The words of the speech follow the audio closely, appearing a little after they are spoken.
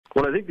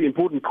Well, I think the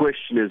important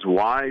question is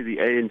why the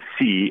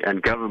ANC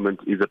and government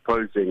is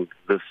opposing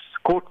this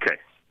court case.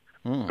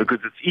 Because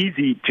it's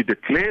easy to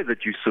declare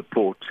that you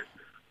support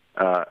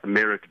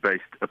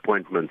merit-based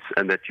appointments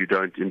and that you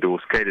don't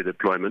endorse cadre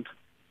deployment,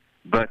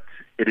 but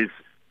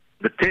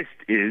the test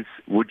is,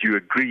 would you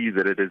agree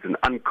that it is an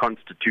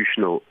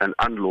unconstitutional and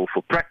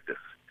unlawful practice?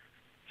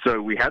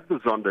 So we had the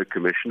Zondo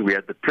Commission, we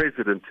had the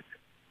President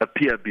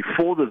appear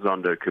before the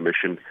Zondo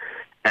Commission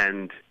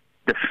and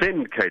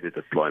defend cadre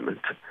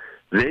deployment.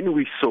 Then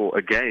we saw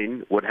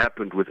again what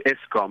happened with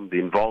Eskom, the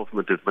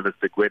involvement of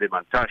Minister Gwede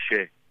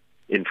Mantashe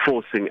in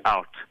forcing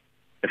out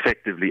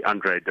effectively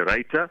Andre de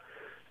Ruyter,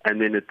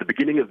 and then at the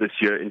beginning of this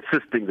year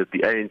insisting that the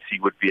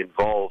ANC would be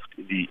involved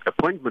in the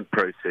appointment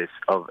process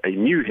of a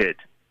new head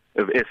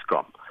of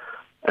Eskom.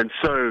 And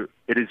so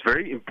it is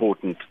very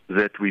important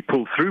that we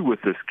pull through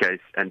with this case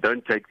and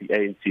don't take the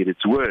ANC at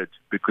its word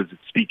because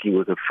it's speaking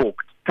with a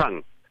forked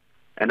tongue.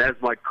 And as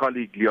my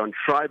colleague Leon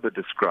Schreiber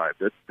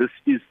described it, this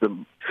is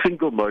the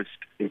single most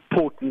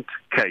important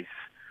case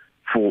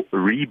for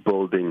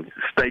rebuilding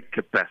state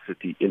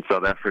capacity in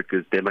South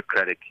Africa's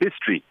democratic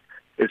history.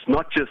 It's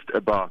not just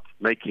about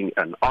making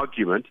an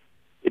argument,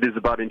 it is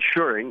about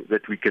ensuring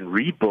that we can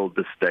rebuild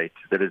the state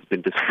that has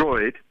been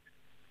destroyed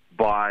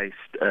by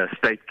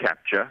state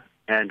capture,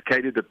 and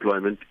cadre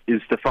deployment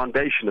is the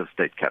foundation of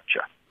state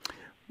capture.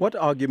 What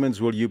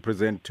arguments will you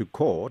present to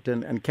court,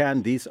 and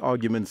can these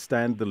arguments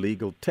stand the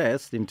legal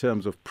test in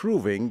terms of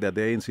proving that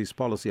the ANC's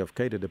policy of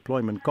cadre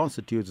deployment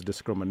constitutes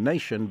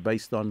discrimination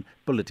based on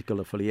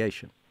political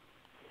affiliation?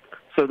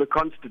 So the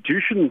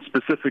Constitution,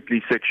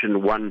 specifically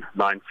Section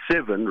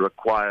 197,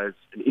 requires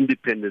an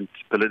independent,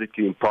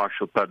 politically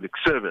impartial public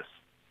service.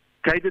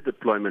 Cadre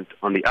deployment,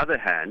 on the other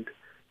hand,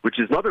 which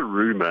is not a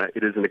rumor,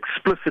 it is an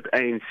explicit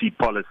ANC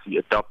policy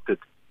adopted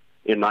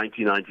in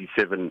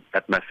 1997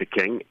 at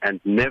Mafeking and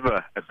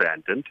never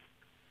abandoned,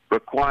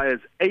 requires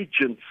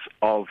agents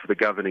of the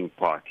governing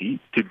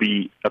party to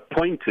be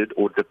appointed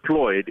or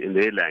deployed, in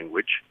their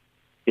language,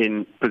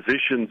 in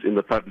positions in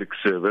the public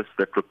service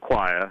that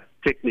require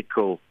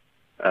technical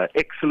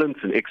excellence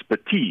and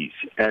expertise,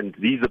 and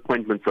these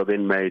appointments are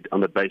then made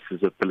on the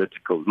basis of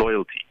political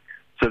loyalty.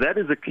 So that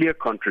is a clear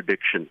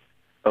contradiction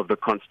of the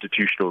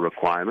constitutional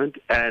requirement,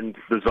 and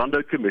the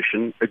Zondo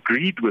Commission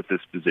agreed with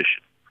this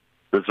position.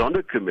 The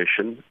Zondo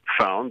Commission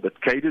found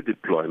that cadre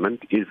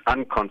deployment is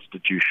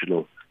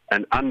unconstitutional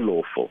and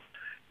unlawful,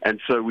 and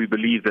so we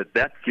believe that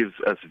that gives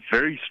us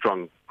very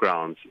strong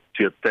grounds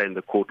to obtain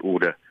the court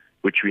order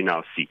which we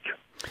now seek.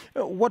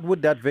 What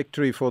would that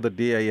victory for the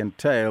DA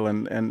entail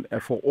and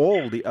for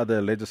all the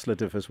other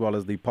legislative as well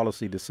as the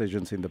policy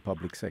decisions in the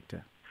public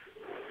sector?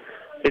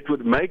 It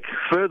would make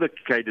further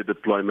cadre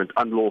deployment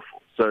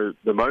unlawful. So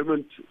the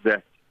moment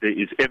that there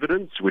is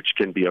evidence which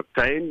can be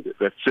obtained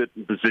that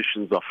certain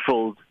positions are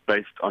filled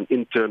based on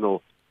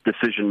internal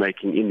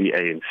decision-making in the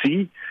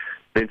ANC,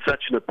 then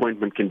such an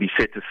appointment can be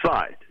set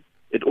aside.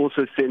 It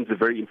also sends a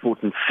very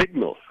important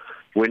signal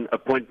when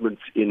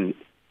appointments in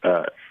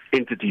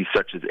entities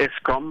such as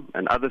Eskom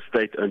and other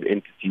state-owned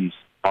entities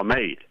are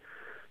made.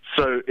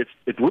 So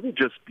it wouldn't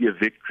just be a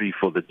victory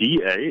for the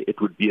DA,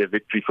 it would be a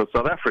victory for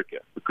South Africa,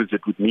 because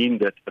it would mean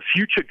that a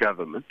future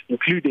government,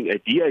 including a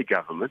DA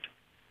government,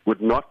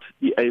 would not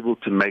be able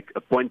to make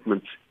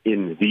appointments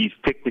in these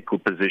technical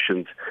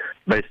positions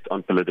based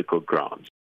on political grounds.